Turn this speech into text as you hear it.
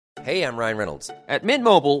Hey, I'm Ryan Reynolds. At Mint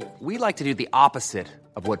Mobile, we like to do the opposite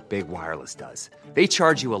of what Big Wireless does. They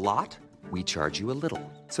charge you a lot, we charge you a little.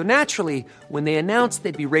 So naturally, when they announced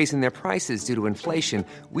they'd be raising their prices due to inflation,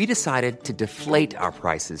 we decided to deflate our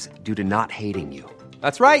prices due to not hating you.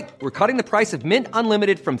 That's right. We're cutting the price of Mint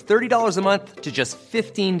Unlimited from $30 a month to just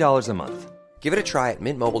 $15 a month. Give it a try at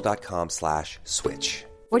mintmobile.com/switch.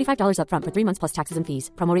 $45 up front for 3 months plus taxes and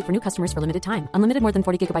fees. Promo rate for new customers for limited time. Unlimited more than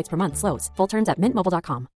 40 gigabytes per month. Slows full terms at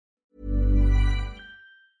mintmobile.com.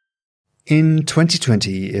 In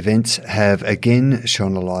 2020, events have again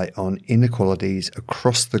shone a light on inequalities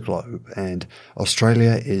across the globe, and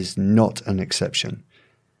Australia is not an exception.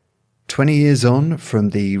 20 years on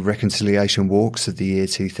from the reconciliation walks of the year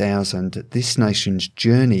 2000, this nation's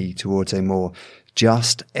journey towards a more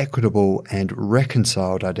just, equitable and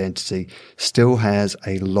reconciled identity still has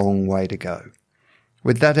a long way to go.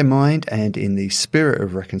 With that in mind, and in the spirit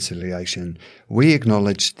of reconciliation, we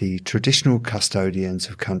acknowledge the traditional custodians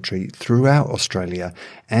of country throughout Australia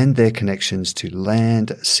and their connections to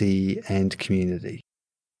land, sea and community.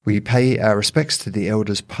 We pay our respects to the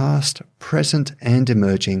elders past, present and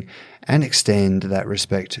emerging, and extend that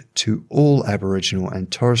respect to all Aboriginal and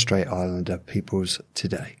Torres Strait Islander peoples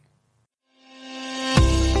today.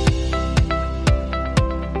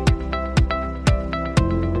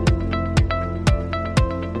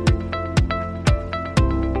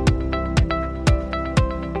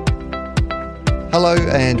 Hello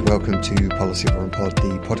and welcome to Policy Forum Pod,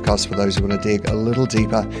 the podcast for those who want to dig a little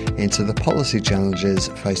deeper into the policy challenges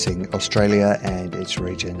facing Australia and its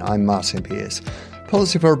region. I'm Martin Pearce.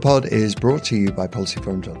 Policy Forum Pod is brought to you by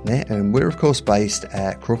policyforum.net, and we're of course based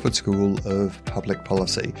at Crawford School of Public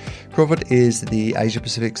Policy. Crawford is the Asia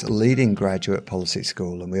Pacific's leading graduate policy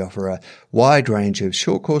school, and we offer a wide range of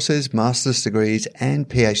short courses, master's degrees and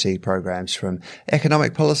PhD programs from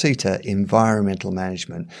economic policy to environmental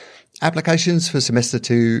management. Applications for semester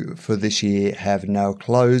 2 for this year have now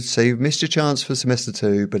closed, so you've missed your chance for semester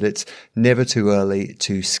 2, but it's never too early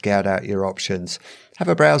to scout out your options. Have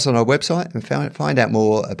a browse on our website and find out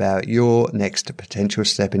more about your next potential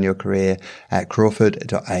step in your career at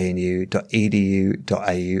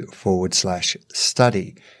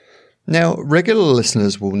crawford.anu.edu.au/study. Now, regular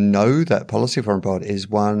listeners will know that Policy Forum Pod is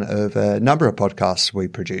one of a number of podcasts we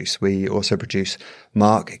produce. We also produce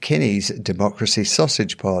Mark Kinney's Democracy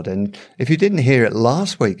Sausage Pod. And if you didn't hear it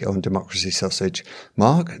last week on Democracy Sausage,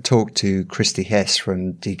 Mark talked to Christy Hess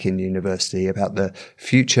from Deakin University about the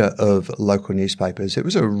future of local newspapers. It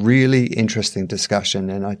was a really interesting discussion,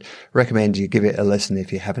 and I'd recommend you give it a listen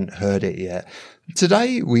if you haven't heard it yet.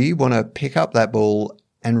 Today, we want to pick up that ball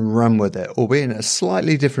and run with it, albeit in a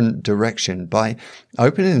slightly different direction, by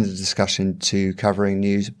opening the discussion to covering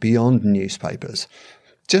news beyond newspapers.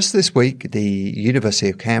 Just this week, the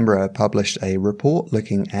University of Canberra published a report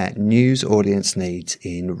looking at news audience needs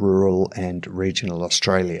in rural and regional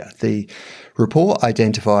Australia. The report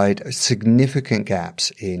identified significant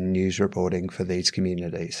gaps in news reporting for these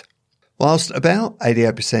communities. Whilst about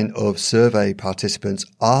 88% of survey participants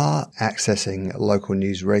are accessing local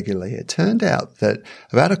news regularly, it turned out that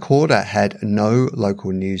about a quarter had no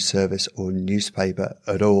local news service or newspaper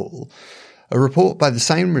at all. A report by the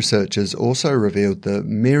same researchers also revealed the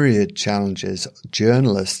myriad challenges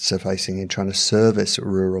journalists are facing in trying to service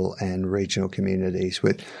rural and regional communities,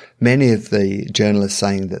 with many of the journalists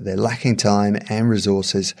saying that they're lacking time and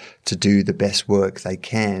resources to do the best work they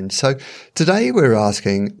can. So today we're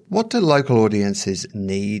asking, what do local audiences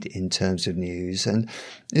need in terms of news, and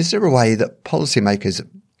is there a way that policymakers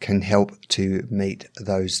can help to meet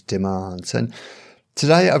those demands? And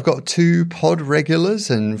today I've got two pod regulars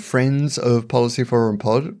and friends of Policy Forum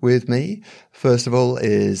Pod with me. First of all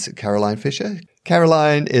is Caroline Fisher.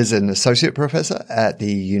 Caroline is an associate professor at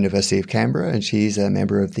the University of Canberra, and she's a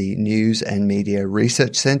member of the News and Media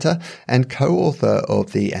Research Centre and co-author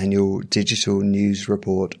of the annual Digital News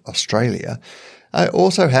Report Australia. I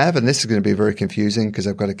also have, and this is going to be very confusing because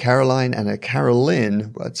I've got a Caroline and a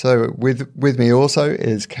Carolyn. So with me also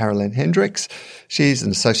is Carolyn Hendricks. She's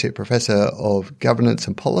an associate professor of governance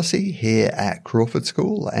and policy here at Crawford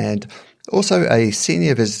School, and also a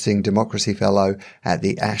senior visiting democracy fellow at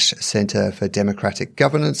the Ash Centre for Democratic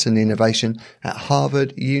Governance and Innovation at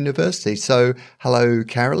Harvard University. So hello,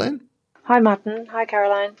 Carolyn. Hi, Martin. Hi,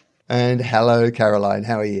 Caroline. And hello, Caroline.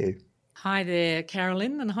 How are you? Hi there,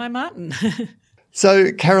 Carolyn, and hi, Martin.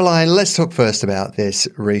 So, Caroline, let's talk first about this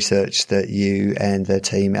research that you and the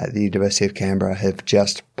team at the University of Canberra have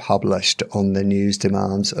just published on the news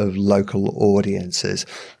demands of local audiences.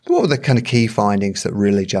 What were the kind of key findings that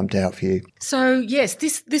really jumped out for you? So, yes,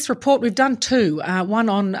 this report, we've done two, one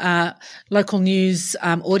on local news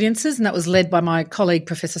audiences, and that was led by my colleague,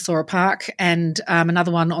 Professor Sora Park, and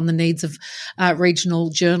another one on the needs of regional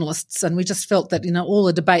journalists. And we just felt that, all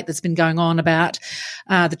the debate that's been going on about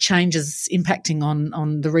the changes impacting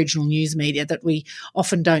on the regional news media, that we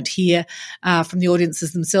often don't hear from the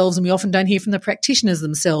audiences themselves, and we often don't hear from the practitioners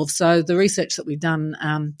themselves. So the research that we've done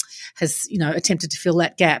has, attempted to fill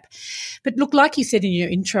that gap. But look, like you said in your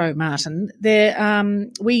intro, Martin,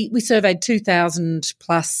 we surveyed 2,000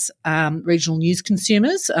 plus regional news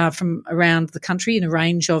consumers from around the country in a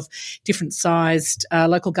range of different sized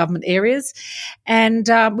local government areas, and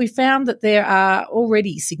we found that there are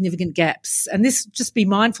already significant gaps. And just be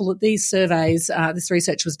mindful that these surveys, this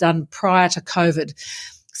research was done prior to COVID.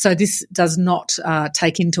 So this does not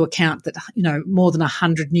take into account that, more than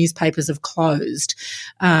 100 newspapers have closed,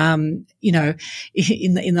 in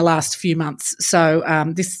the last few months. So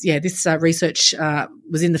this research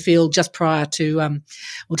was in the field just prior to,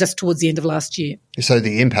 just towards the end of last year. So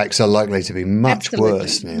the impacts are likely to be much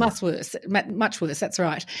worse now. Much worse. That's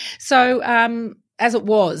right. So as it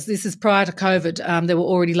was, this is prior to COVID. There were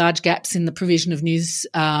already large gaps in the provision of news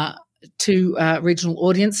to regional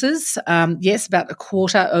audiences. Yes, about a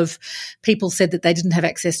quarter of people said that they didn't have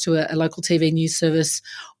access to a local TV news service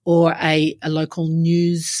or a local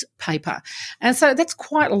newspaper. And so that's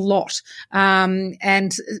quite a lot.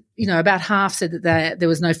 And, about half said that there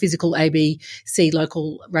was no physical ABC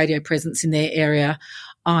local radio presence in their area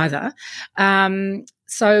either.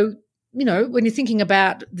 So, when you're thinking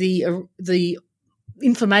about the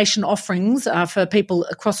information offerings for people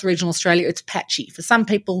across regional Australia, it's patchy. For some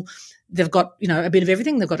people, they've got, a bit of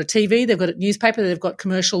everything. They've got a TV, they've got a newspaper, they've got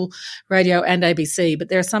commercial radio and ABC. But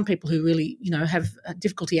there are some people who really, have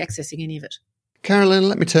difficulty accessing any of it. Carolyn,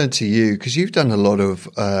 let me turn to you, because you've done a lot of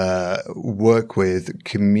work with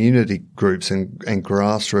community groups and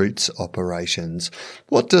grassroots operations.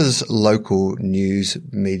 What does local news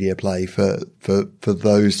media play for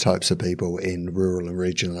those types of people in rural and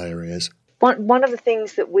regional areas? One of the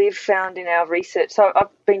things that we've found in our research, so I've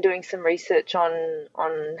been doing some research on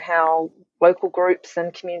how local groups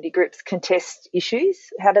and community groups contest issues.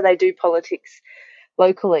 How do they do politics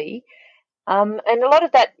locally? And a lot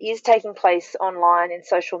of that is taking place online in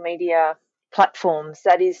social media platforms.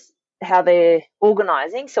 That is how they're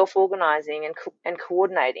organising, self-organising and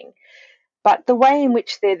coordinating. But the way in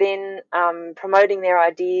which they're then promoting their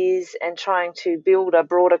ideas and trying to build a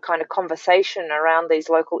broader kind of conversation around these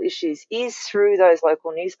local issues is through those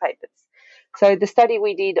local newspapers. So the study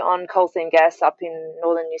we did on coal seam gas up in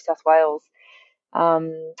northern New South Wales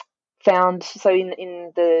found, so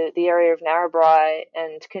in the area of Narrabri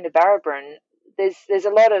and Coonabarabran, there's a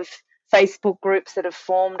lot of Facebook groups that have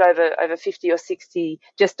formed over 50 or 60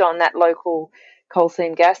 just on that local coal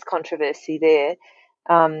seam gas controversy there.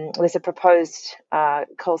 There's a proposed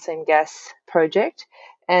coal seam gas project,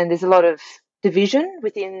 and there's a lot of division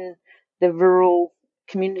within the rural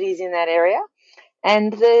communities in that area.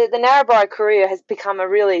 And the Narrabri Courier has become a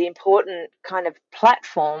really important kind of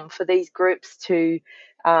platform for these groups to,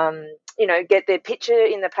 get their picture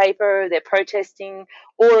in the paper, they're protesting,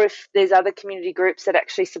 or if there's other community groups that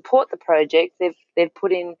actually support the project, they've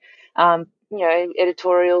put in,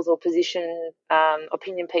 editorials or position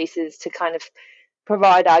opinion pieces to kind of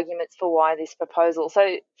provide arguments for why this proposal.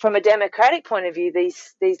 So from a democratic point of view,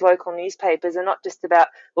 these local newspapers are not just about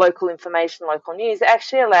local information, local news, they're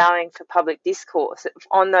actually allowing for public discourse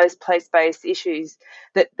on those place-based issues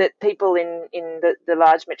that people in the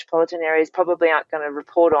large metropolitan areas probably aren't going to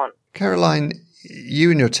report on. Caroline,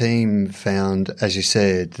 you and your team found, as you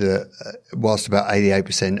said, that whilst about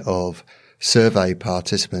 88% of survey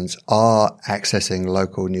participants are accessing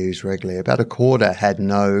local news regularly, about a quarter had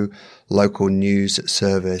no local news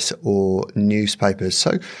service or newspapers.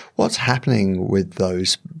 So what's happening with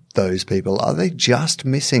those people? Are they just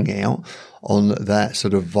missing out on that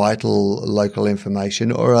sort of vital local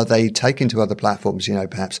information, or are they taken to other platforms,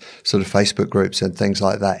 perhaps sort of Facebook groups and things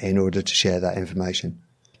like that in order to share that information?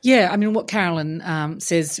 Yeah, what Carolyn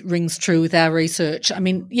says rings true with our research.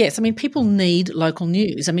 Yes, people need local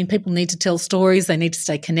news. People need to tell stories. They need to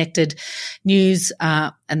stay connected. News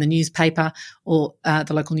and the newspaper or the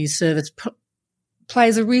local news service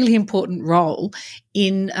plays a really important role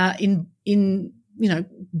in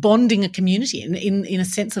bonding a community in a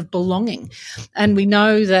sense of belonging. And we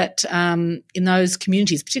know that in those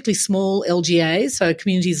communities, particularly small LGAs, so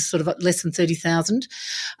communities sort of less than 30,000,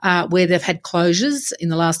 where they've had closures in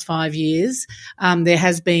the last 5 years, there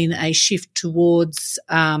has been a shift towards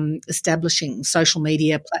establishing social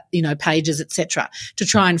media, pages, etc., to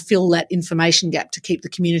try and fill that information gap, to keep the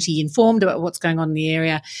community informed about what's going on in the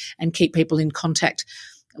area and keep people in contact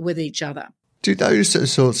with each other. Do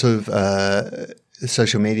those sorts of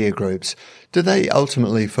social media groups, do they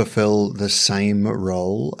ultimately fulfill the same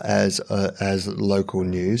role as local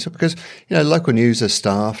news? Because, local news are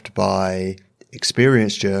staffed by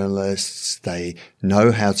experienced journalists. They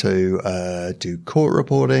know how to do court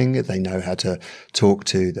reporting. They know how to talk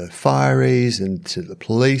to the fireys and to the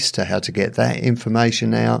police to how to get that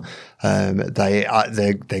information out. They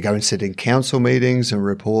go and sit in council meetings and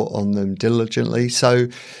report on them diligently. So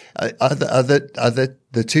are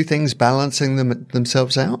the two things balancing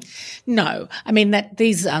themselves out? No, I mean that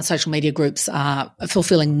these social media groups are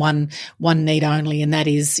fulfilling one need only, and that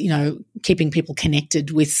is keeping people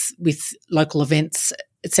connected with local events,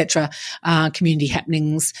 etc., community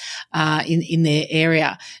happenings in their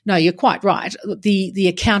area. No, you're quite right. The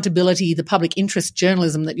accountability, the public interest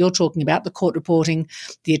journalism that you're talking about, the court reporting,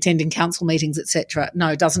 the attending council meetings, etc.,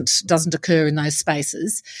 no, doesn't occur in those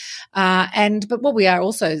spaces. But what we are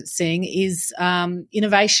also seeing is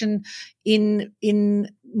innovation in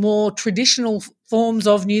more traditional forms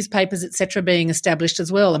of newspapers, etc., being established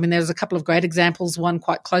as well. I mean, there's a couple of great examples, one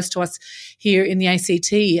quite close to us here in the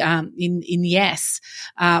ACT, in Yass,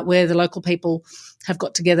 where the local people have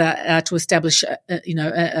got together to establish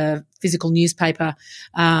a physical newspaper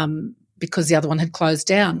because the other one had closed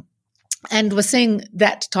down. And we're seeing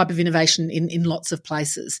that type of innovation in lots of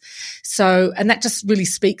places. So, and that just really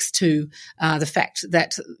speaks to the fact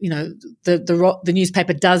that, the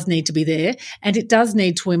newspaper does need to be there, and it does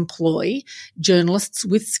need to employ journalists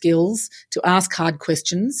with skills to ask hard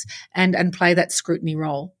questions and play that scrutiny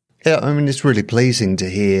role. Yeah, I mean, it's really pleasing to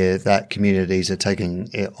hear that communities are taking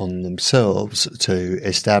it on themselves to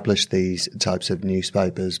establish these types of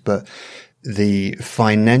newspapers, but the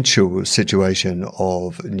financial situation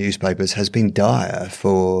of newspapers has been dire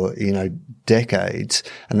for, decades,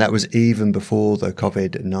 and that was even before the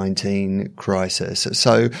COVID-19 crisis.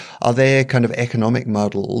 So are there kind of economic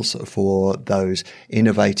models for those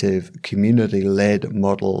innovative community-led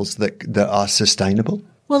models that are sustainable?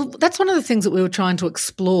 Well, that's one of the things that we were trying to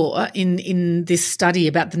explore in this study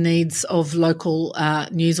about the needs of local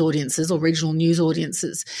news audiences or regional news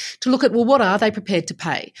audiences, to look at, well, what are they prepared to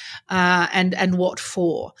pay and what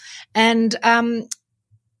for? And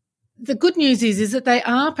the good news is that they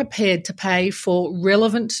are prepared to pay for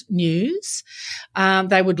relevant news.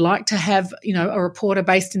 They would like to have, a reporter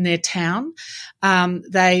based in their town.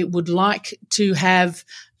 They would like to have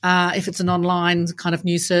if it's an online kind of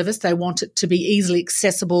news service, they want it to be easily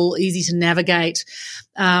accessible, easy to navigate.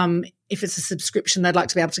 If it's a subscription, they'd like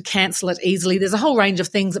to be able to cancel it easily. There's a whole range of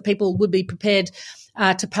things that people would be prepared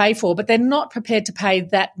to pay for, but they're not prepared to pay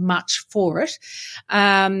that much for it.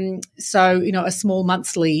 So, a small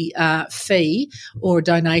monthly fee or a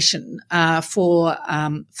donation for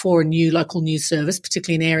a new local news service,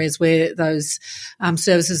 particularly in areas where those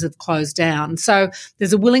services have closed down. So there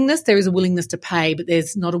is a willingness to pay, but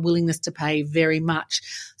there's not a willingness to pay very much.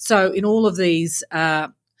 So in all of these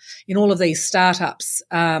startups,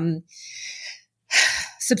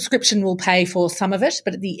 subscription will pay for some of it,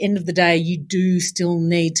 but at the end of the day, you do still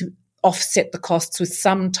need to offset the costs with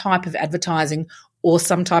some type of advertising or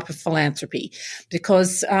some type of philanthropy,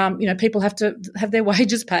 because people have to have their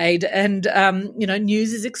wages paid, and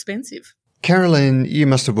news is expensive. Carolyn, you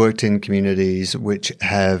must have worked in communities which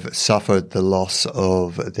have suffered the loss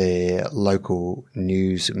of their local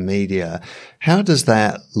news media. How does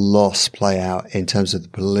that loss play out in terms of the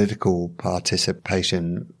political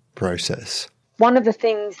participation process? One of the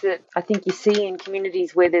things that I think you see in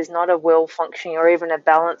communities where there's not a well-functioning or even a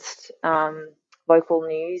balanced local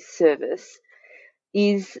news service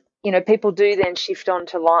is, people do then shift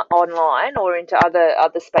onto online or into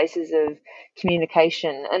other spaces of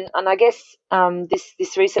communication. And I guess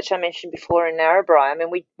this research I mentioned before in Narrabri, I mean,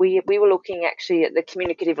 we were looking actually at the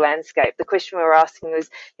communicative landscape. The question we were asking was,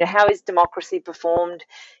 how is democracy performed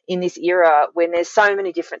in this era when there's so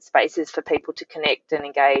many different spaces for people to connect and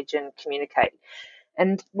engage and communicate?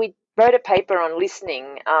 And we wrote a paper on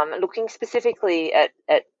listening, looking specifically at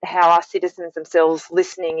how our citizens themselves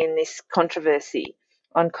listening in this controversy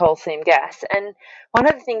on coal seam gas. And one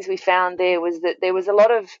of the things we found there was that there was a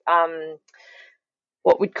lot of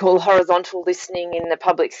what we'd call horizontal listening in the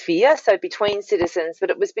public sphere, so between citizens, but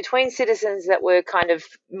it was between citizens that were kind of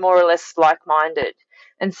more or less like-minded.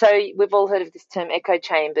 And so we've all heard of this term echo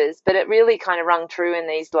chambers, but it really kind of rung true in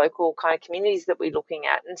these local kind of communities that we're looking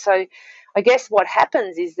at. And so I guess what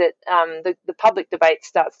happens is that the public debate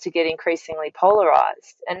starts to get increasingly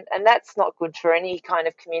polarised, and that's not good for any kind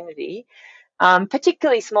of community.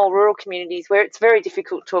 Particularly small rural communities where it's very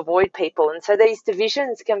difficult to avoid people. And so these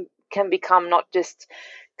divisions can become not just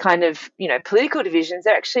kind of, political divisions,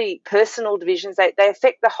 they're actually personal divisions. They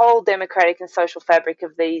affect the whole democratic and social fabric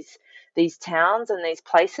of these towns and these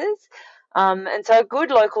places. And so a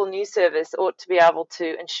good local news service ought to be able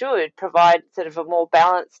to and should provide sort of a more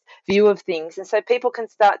balanced view of things. And so people can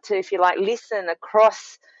start to, if you like, listen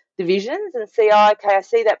across divisions and see, okay, I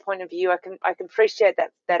see that point of view. I can appreciate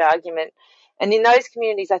that argument. And in those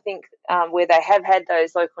communities, I think where they have had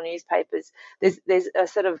those local newspapers, there's a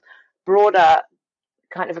sort of broader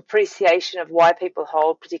kind of appreciation of why people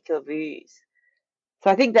hold particular views.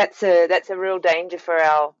 So I think that's a real danger for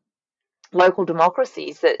our local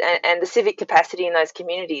democracies and the civic capacity in those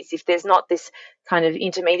communities. If there's not this kind of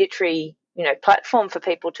intermediary, platform for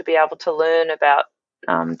people to be able to learn about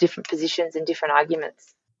different positions and different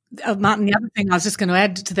arguments. Martin, the other thing I was just going to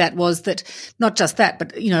add to that was that not just that,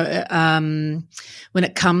 but, when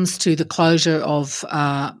it comes to the closure of,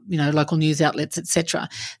 local news outlets, et cetera,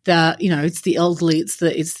 it's the elderly, it's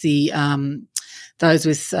the those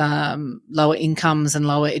with lower incomes and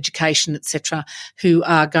lower education, et cetera, who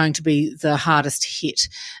are going to be the hardest hit.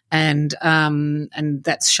 And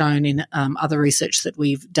that's shown in other research that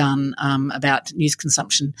we've done about news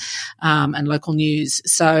consumption and local news.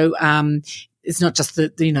 So it's not just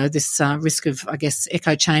this risk of, I guess,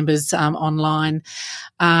 echo chambers online,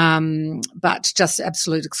 but just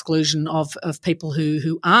absolute exclusion of people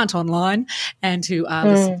who aren't online and who are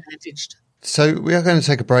disadvantaged. So we are going to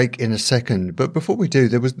take a break in a second, but before we do,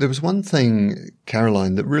 there was one thing,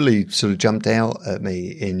 Caroline, that really sort of jumped out at me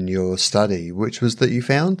in your study, which was that you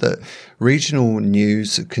found that regional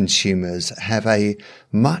news consumers have a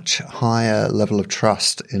much higher level of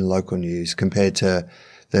trust in local news compared to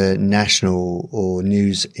the national or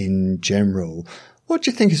news in general. What do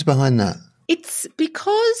you think is behind that? It's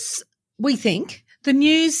because we think the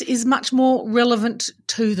news is much more relevant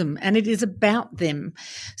to them and it is about them.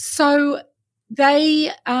 So they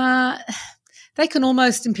can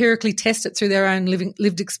almost empirically test it through their own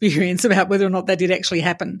lived experience about whether or not that did actually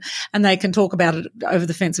happen. And they can talk about it over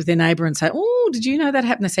the fence with their neighbour and say, oh, did you know that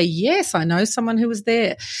happened? They say, yes, I know someone who was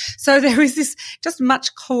there. So there is this just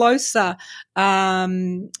much closer,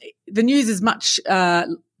 the news is much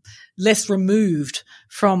less removed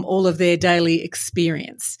from all of their daily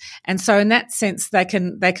experience. And so in that sense, they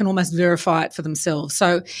can almost verify it for themselves.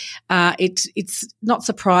 So it's not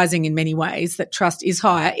surprising in many ways that trust is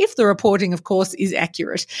higher if the reporting, of course, is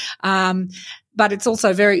accurate. But it's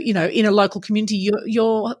also very, in a local community,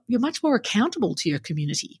 you're much more accountable to your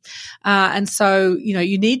community. And so,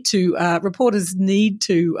 you need to, reporters need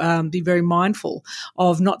to be very mindful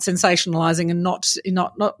of not sensationalizing and not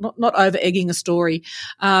over egging a story,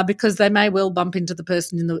 because they may well bump into the person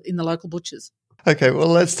in the local butchers. Okay, well,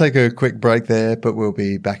 let's take a quick break there, but we'll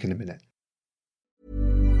be back in a minute.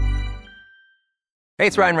 Hey,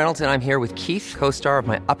 it's Ryan Reynolds, and I'm here with Keith, co-star of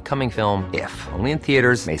my upcoming film, If, only in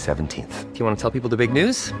theaters May 17th. Do you want to tell people the big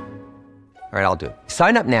news? All right, I'll do it.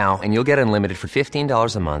 Sign up now and you'll get unlimited for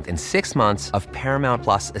 $15 a month and 6 months of Paramount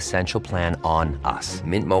Plus Essential Plan on us.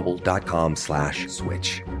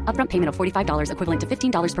 MintMobile.com/switch. Upfront payment of $45 equivalent to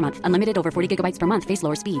 $15 per month. Unlimited over 40 gigabytes per month. Face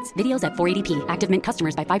lower speeds. Videos at 480p. Active Mint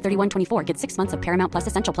customers by 531.24 get 6 months of Paramount Plus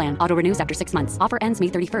Essential Plan. Auto renews after 6 months. Offer ends May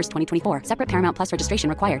 31st, 2024. Separate Paramount Plus registration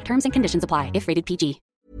required. Terms and conditions apply if rated PG.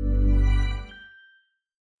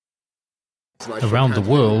 Around the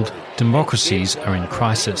world, democracies are in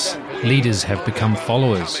crisis. Leaders have become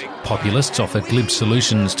followers. Populists offer glib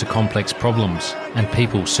solutions to complex problems, and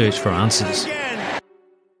people search for answers.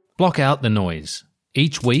 Block out the noise.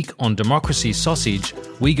 Each week on Democracy Sausage,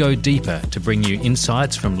 we go deeper to bring you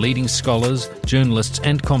insights from leading scholars, journalists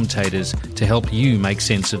and commentators to help you make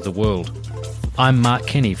sense of the world. I'm Mark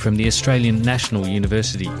Kenny from the Australian National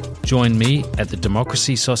University. Join me at the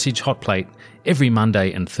Democracy Sausage Hot Plate every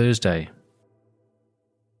Monday and Thursday.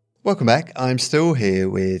 Welcome back. I'm still here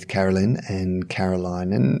with Carolyn and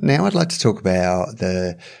Caroline, and now I'd like to talk about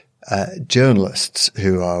the journalists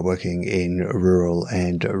who are working in rural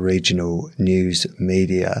and regional news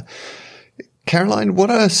media. Caroline, what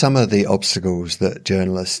are some of the obstacles that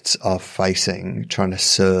journalists are facing trying to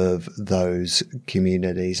serve those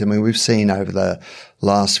communities? I mean, we've seen over the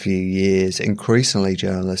last few years, increasingly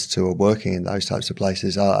journalists who are working in those types of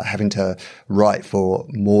places are having to write for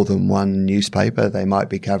more than one newspaper. They might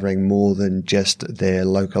be covering more than just their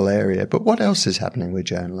local area. But what else is happening with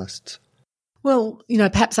journalists? Well,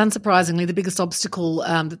 perhaps unsurprisingly, the biggest obstacle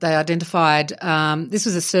that they identified, this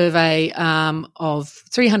was a survey of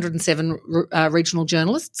 307 regional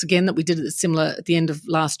journalists, again, that we did similar at the end of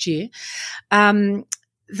last year.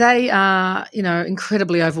 They are,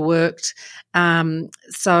 incredibly overworked.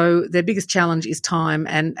 So their biggest challenge is time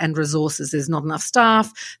and resources. There's not enough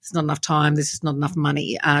staff, there's not enough time, there's just not enough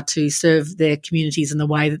money to serve their communities in the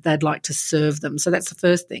way that they'd like to serve them. So that's the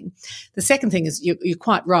first thing. The second thing is you're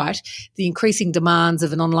quite right, the increasing demands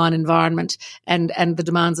of an online environment and the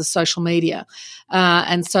demands of social media.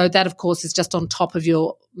 And so that, of course, is just on top of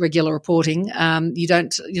your regular reporting.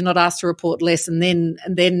 You're not asked to report less and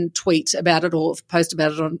then tweet about it or post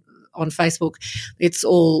about it on Facebook. It's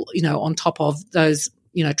all, on top of those,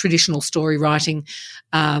 traditional story writing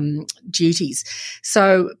duties.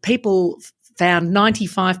 So people found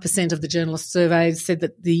 95% of the journalists surveyed said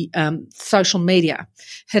that the social media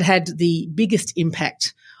had the biggest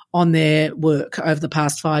impact on their work over the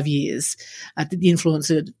past 5 years. The influence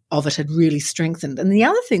of it had really strengthened. And the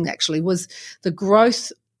other thing actually was the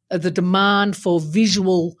growth of the demand for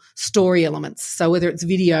visual story elements. So whether it's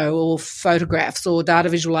video or photographs or data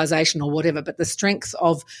visualization or whatever, but the strength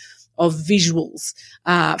of visuals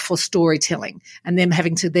for storytelling and them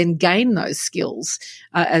having to then gain those skills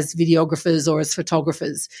as videographers or as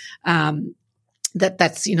photographers.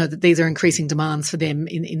 That these are increasing demands for them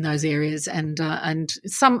in those areas, and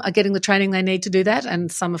some are getting the training they need to do that,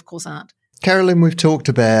 and some, of course, aren't. Carolyn, we've talked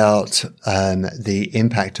about the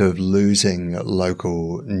impact of losing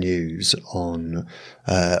local news on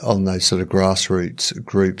those sort of grassroots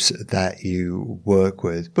groups that you work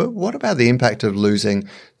with. But what about the impact of losing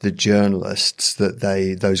the journalists that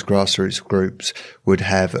those grassroots groups would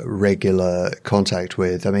have regular contact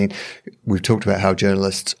with? I mean, we've talked about how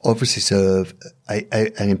journalists obviously serve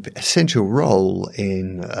an essential role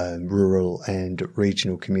in rural and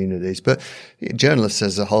regional communities, but journalists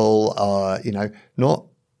as a whole are, not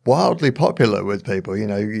wildly popular with people.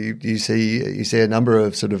 You see a number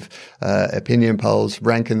of sort of opinion polls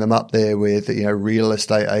ranking them up there with real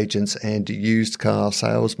estate agents and used car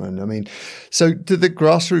salesmen. I mean, so do the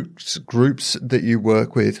grassroots groups that you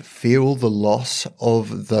work with feel the loss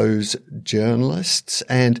of those journalists,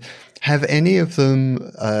 and have any of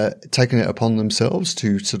them taken it upon themselves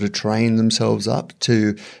to sort of train themselves up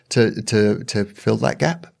to fill that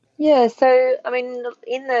gap? Yeah, so, I mean,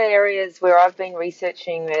 in the areas where I've been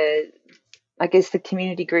researching, I guess the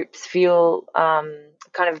community groups feel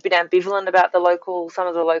kind of a bit ambivalent about some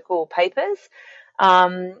of the local papers.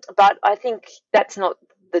 But I think that's not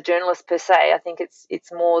the journalists per se. I think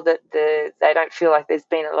it's more that they don't feel like there's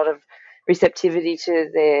been a lot of receptivity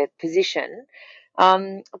to their position.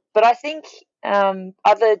 But I think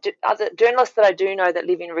other journalists that I do know that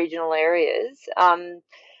live in regional areas,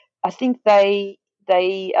 I think they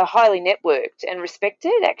are highly networked and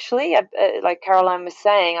respected. Actually, like Caroline was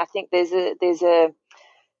saying, I think there's a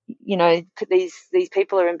these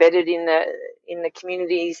people are embedded in the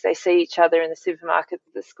communities. They see each other in the supermarket,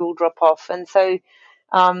 the school drop off, and so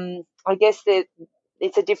I guess that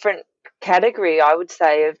it's a different category, I would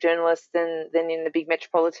say, of journalists than in the big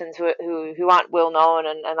metropolitans who aren't well known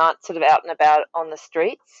and aren't sort of out and about on the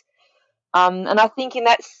streets. And I think in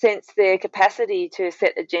that sense, their capacity to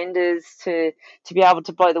set agendas, to be able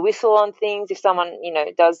to blow the whistle on things, if someone,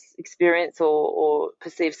 does experience or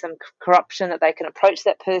perceive some corruption, that they can approach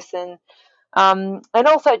that person. And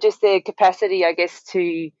also just their capacity, I guess,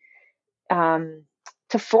 to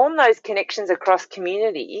form those connections across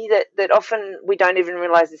community that often we don't even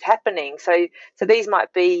realise is happening. So these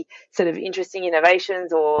might be sort of interesting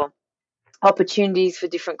innovations or opportunities for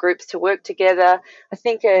different groups to work together. I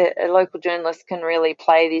think a local journalist can really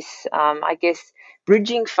play this, I guess,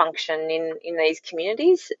 bridging function in these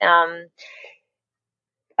communities.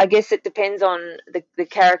 I guess it depends on the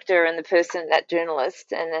character and the person, that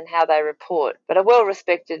journalist, and then how they report. But a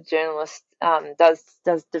well-respected journalist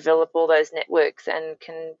does develop all those networks and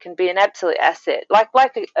can be an absolute asset, like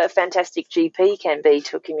a fantastic GP can be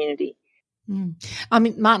to a community. I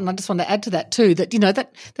mean, Martin, I just want to add to that too, that,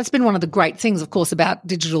 that's been one of the great things, of course, about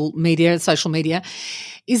digital media, social media,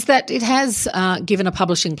 is that it has given a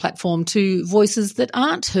publishing platform to voices that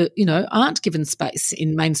aren't given space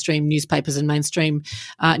in mainstream newspapers and mainstream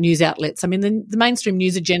news outlets. I mean, the mainstream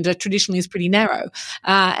news agenda traditionally is pretty narrow.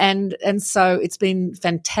 And so it's been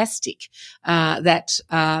fantastic that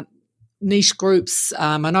niche groups,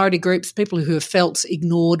 minority groups, people who have felt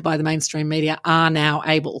ignored by the mainstream media are now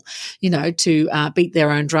able, to beat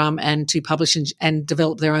their own drum and to publish and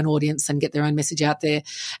develop their own audience and get their own message out there.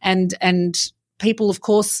 And people, of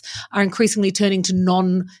course, are increasingly turning to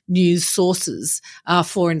non-news sources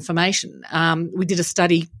for information. We did a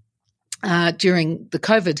study during the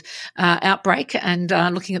COVID outbreak and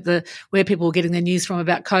looking at where people were getting their news from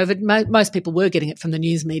about COVID. Most people were getting it from the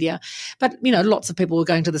news media, but lots of people were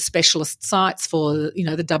going to the specialist sites for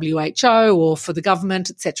the WHO or for the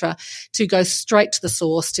government, etc., to go straight to the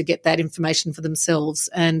source to get that information for themselves.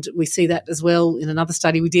 And we see that as well in another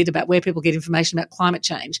study we did about where people get information about climate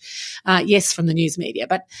change. Yes, from the news media,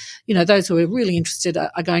 but those who are really interested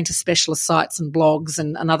are going to specialist sites and blogs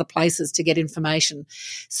and other places to get information.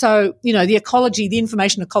 So the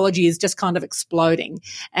information ecology is just kind of exploding.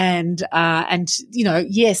 And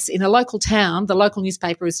yes, in a local town, the local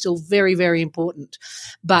newspaper is still very, very important,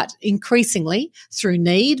 but increasingly through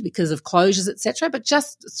need because of closures, etc., but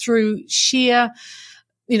just through sheer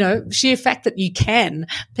fact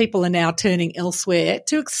that people are now turning elsewhere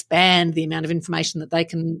to expand the amount of information that they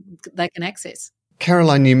can access.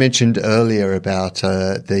 Caroline, you mentioned earlier about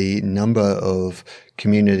the number of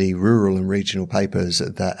community, rural and regional papers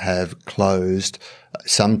that have closed,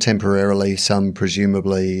 some temporarily, some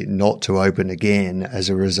presumably not to open again as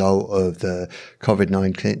a result of the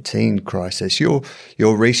COVID-19 crisis. Your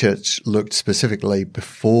research looked specifically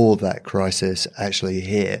before that crisis actually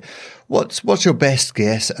hit. What's your best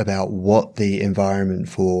guess about what the environment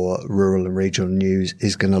for rural and regional news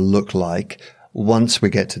is going to look like once we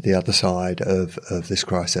get to the other side of this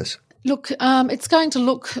crisis? Look, it's going to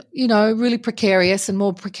look, really precarious and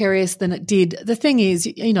more precarious than it did. The thing is,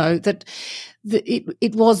 that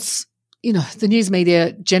it was, the news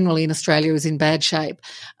media generally in Australia is in bad shape,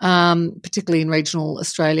 particularly in regional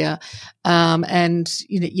Australia.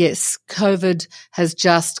 Yes, COVID has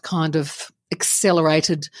just kind of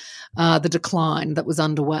accelerated the decline that was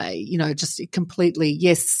underway. Just completely,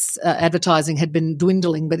 yes, advertising had been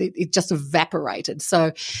dwindling, but it just evaporated.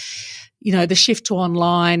 So, the shift to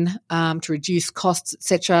online to reduce costs,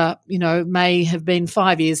 etc., may have been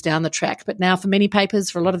 5 years down the track. But now for many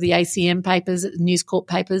papers, for a lot of the ACM papers, News Corp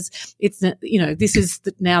papers, it's, this is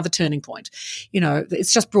now the turning point.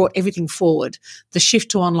 It's just brought everything forward. The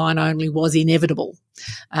shift to online only was inevitable.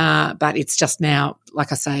 But it's just now,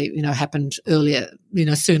 like I say, happened earlier,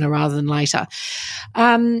 sooner rather than later.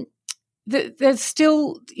 There's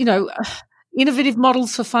still, innovative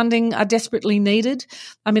models for funding are desperately needed.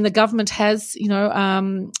 I mean, the government has,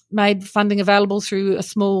 made funding available through a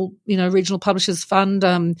small, regional publishers fund,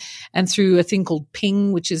 and through a thing called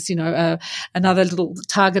Ping, which is, another little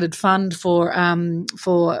targeted fund for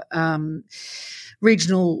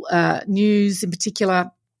regional news in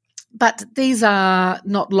particular. But these are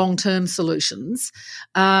not long-term solutions.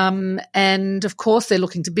 And of course, they're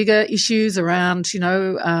looking to bigger issues around,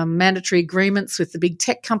 mandatory agreements with the big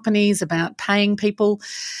tech companies about paying people.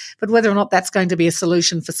 But whether or not that's going to be a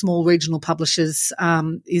solution for small regional publishers,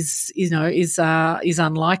 is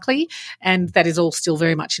unlikely. And that is all still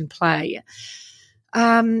very much in play.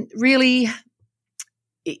 Really,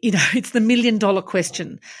 it's the $1 million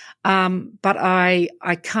question. But I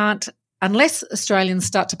can't, unless Australians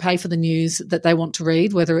start to pay for the news that they want to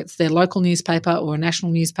read, whether it's their local newspaper or a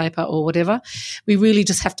national newspaper or whatever, we really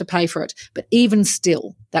just have to pay for it. But even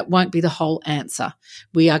still, that won't be the whole answer.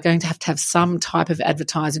 We are going to have some type of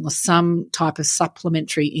advertising or some type of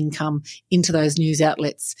supplementary income into those news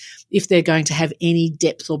outlets if they're going to have any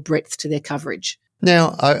depth or breadth to their coverage.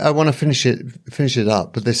 Now, I want to finish it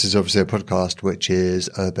up, but this is obviously a podcast which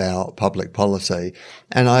is about public policy,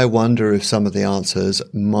 and I wonder if some of the answers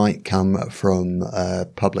might come from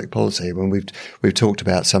public policy. When we've talked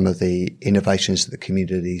about some of the innovations that the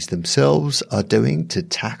communities themselves are doing to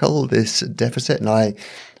tackle this deficit, and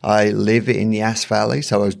I live in Yass Valley,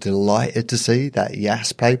 so I was delighted to see that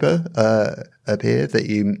Yass paper appear that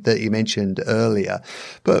you mentioned earlier.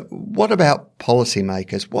 But what about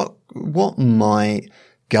policymakers? What might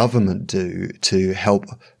government do to help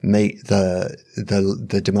meet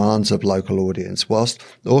the demands of local audience whilst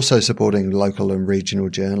also supporting local and regional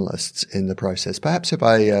journalists in the process? Perhaps if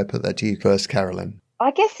I put that to you first, Carolyn.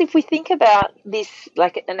 I guess if we think about this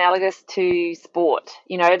like analogous to sport,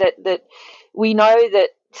 that we know that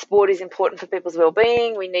sport is important for people's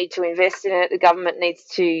well-being. We need to invest in it. The government needs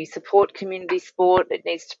to support community sport. It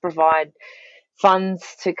needs to provide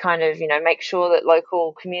funds to kind of, make sure that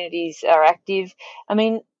local communities are active. I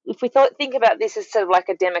mean, if we think about this as sort of like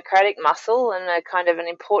a democratic muscle and a kind of an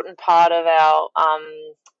important part of our,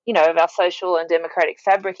 of our social and democratic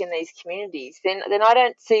fabric in these communities, then I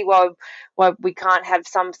don't see why we can't have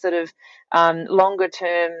some sort of longer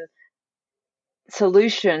term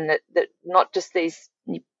solution that not just these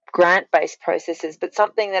grant-based processes, but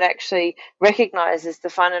something that actually recognises the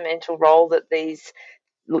fundamental role that these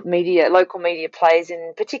local media plays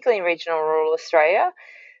in, particularly in regional and rural Australia.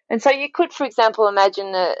 And so you could, for example,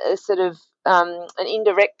 imagine a sort of an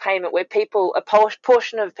indirect payment where a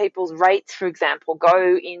portion of people's rates, for example,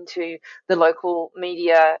 go into the local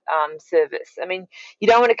media service. I mean, you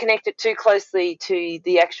don't want to connect it too closely to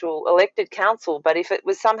the actual elected council, but if it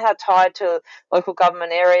was somehow tied to local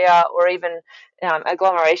government area or even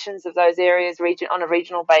agglomerations of those areas on a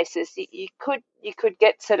regional basis, you could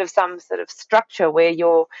get some sort of structure where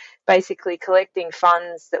you're basically collecting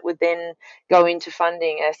funds that would then go into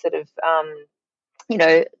funding a sort of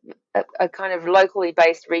a kind of locally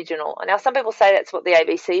based regional. Now, some people say that's what the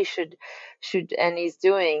ABC should and is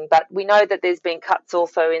doing, but we know that there's been cuts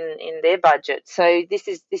also in their budget. So this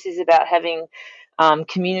is about having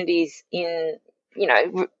communities in,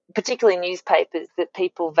 particularly newspapers that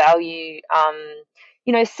people value,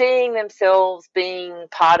 seeing themselves being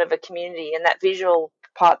part of a community, and that visual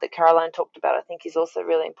part that Caroline talked about, I think, is also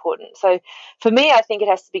really important. So for me, I think it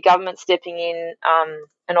has to be government stepping in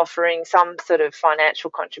and offering some sort of financial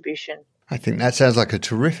contribution. I think that sounds like a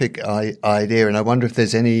terrific idea, and I wonder if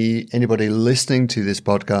there's anybody listening to this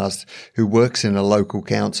podcast who works in a local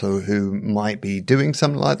council who might be doing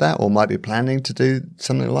something like that or might be planning to do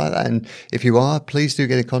something like that. And if you are, please do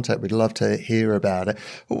get in contact. We'd love to hear about it.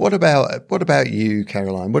 What about you,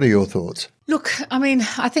 Caroline? What are your thoughts? Look, I mean,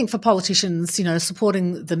 I think for politicians,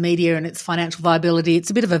 supporting the media and its financial viability, it's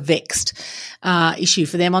a bit of a vexed issue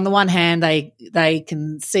for them. On the one hand, they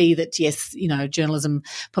can see that, yes, journalism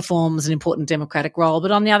performs an important democratic role,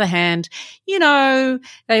 but on the other hand,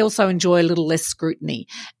 they also enjoy a little less scrutiny.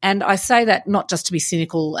 And I say that not just to be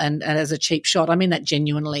cynical and as a cheap shot. I mean that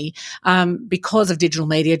genuinely, because of digital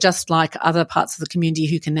media, just like other parts of the community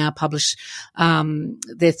who can now publish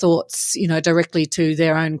their thoughts, directly to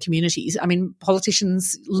their own communities. I mean,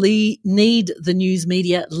 politicians need the news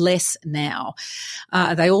media less now.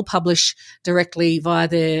 They all publish directly via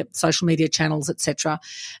their social media channels, etc.,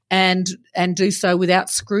 and do so without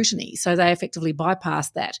scrutiny. So they effectively bypass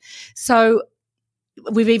that. So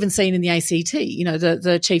we've even seen in the ACT,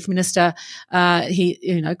 the Chief Minister,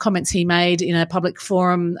 comments he made in a public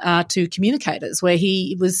forum to communicators where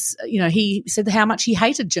he was, he said how much he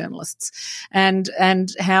hated journalists and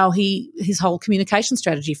how his whole communication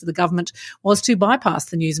strategy for the government was to bypass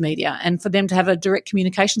the news media and for them to have a direct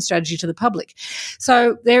communication strategy to the public.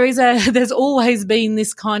 So there's always been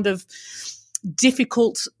this kind of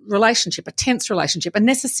difficult relationship, a tense relationship, a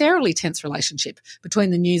necessarily tense relationship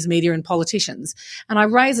between the news media and politicians. And I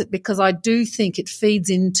raise it because I do think it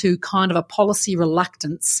feeds into kind of a policy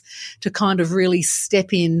reluctance to kind of really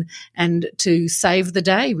step in and to save the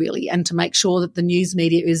day, really, and to make sure that the news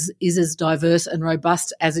media is as diverse and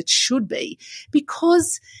robust as it should be.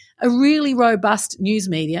 Because a really robust news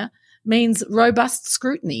media means robust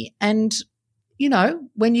scrutiny. And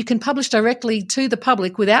when you can publish directly to the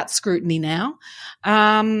public without scrutiny now,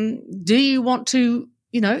 do you want to,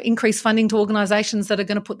 increase funding to organisations that are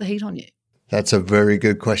going to put the heat on you? That's a very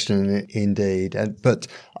good question indeed. But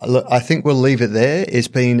look, I think we'll leave it there. It's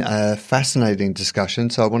been a fascinating discussion.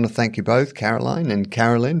 So I want to thank you both, Caroline and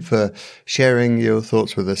Carolyn, for sharing your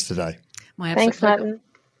thoughts with us today. My absolute Thanks, Martin.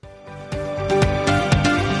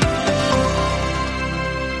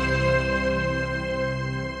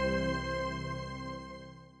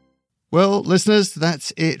 Well, listeners,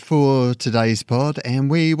 that's it for today's pod,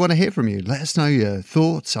 and we want to hear from you. Let us know your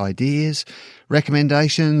thoughts, ideas,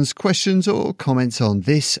 recommendations, questions, or comments on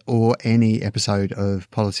this or any episode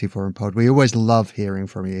of Policy Forum Pod. We always love hearing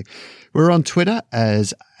from you. We're on Twitter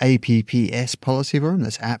as APPS Policy Forum.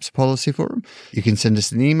 That's Apps Policy Forum. You can send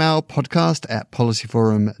us an email,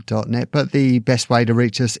 podcast@policyforum.net. But the best way to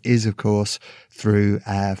reach us is, of course, through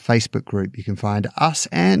our Facebook group. You can find us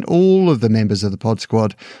and all of the members of the Pod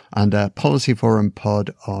Squad under Policy Forum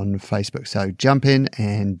Pod on Facebook. So jump in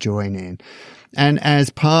and join in. And as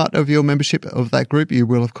part of your membership of that group, you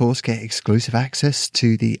will, of course, get exclusive access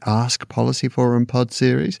to the Ask Policy Forum pod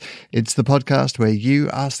series. It's the podcast where you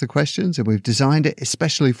ask the questions, and we've designed it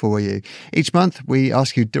especially for you. Each month, we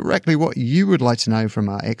ask you directly what you would like to know from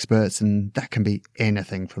our experts, and that can be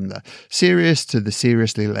anything from the serious to the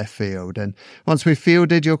seriously left field. And once we've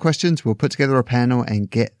fielded your questions, we'll put together a panel and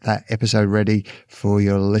get that episode ready for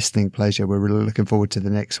your listening pleasure. We're really looking forward to the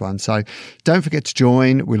next one. So don't forget to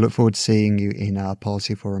join. We look forward to seeing you in our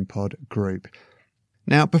Policy Forum pod group.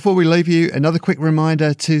 Now, before we leave you, another quick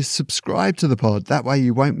reminder to subscribe to the pod. That way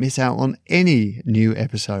you won't miss out on any new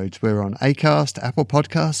episodes. We're on Acast, Apple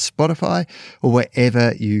Podcasts, Spotify, or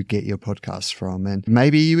wherever you get your podcasts from. And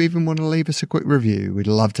maybe you even want to leave us a quick review. We'd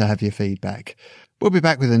love to have your feedback. We'll be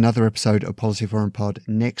back with another episode of Policy Forum Pod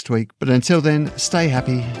next week. But until then, stay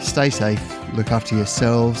happy, stay safe, look after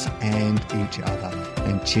yourselves and each other.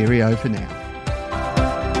 And cheerio for now.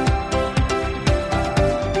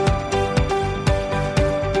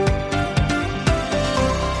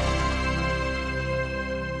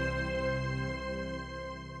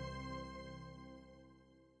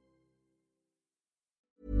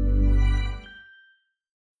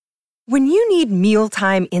 When you need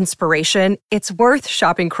mealtime inspiration, it's worth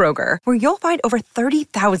shopping Kroger, where you'll find over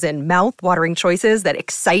 30,000 mouth-watering choices that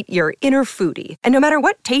excite your inner foodie. And no matter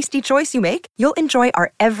what tasty choice you make, you'll enjoy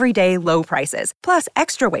our everyday low prices, plus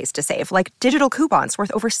extra ways to save, like digital coupons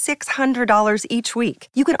worth over $600 each week.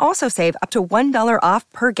 You can also save up to $1 off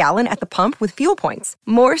per gallon at the pump with fuel points.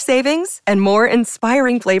 More savings and more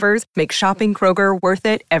inspiring flavors make shopping Kroger worth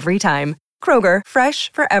it every time. Kroger,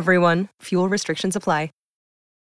 fresh for everyone. Fuel restrictions apply.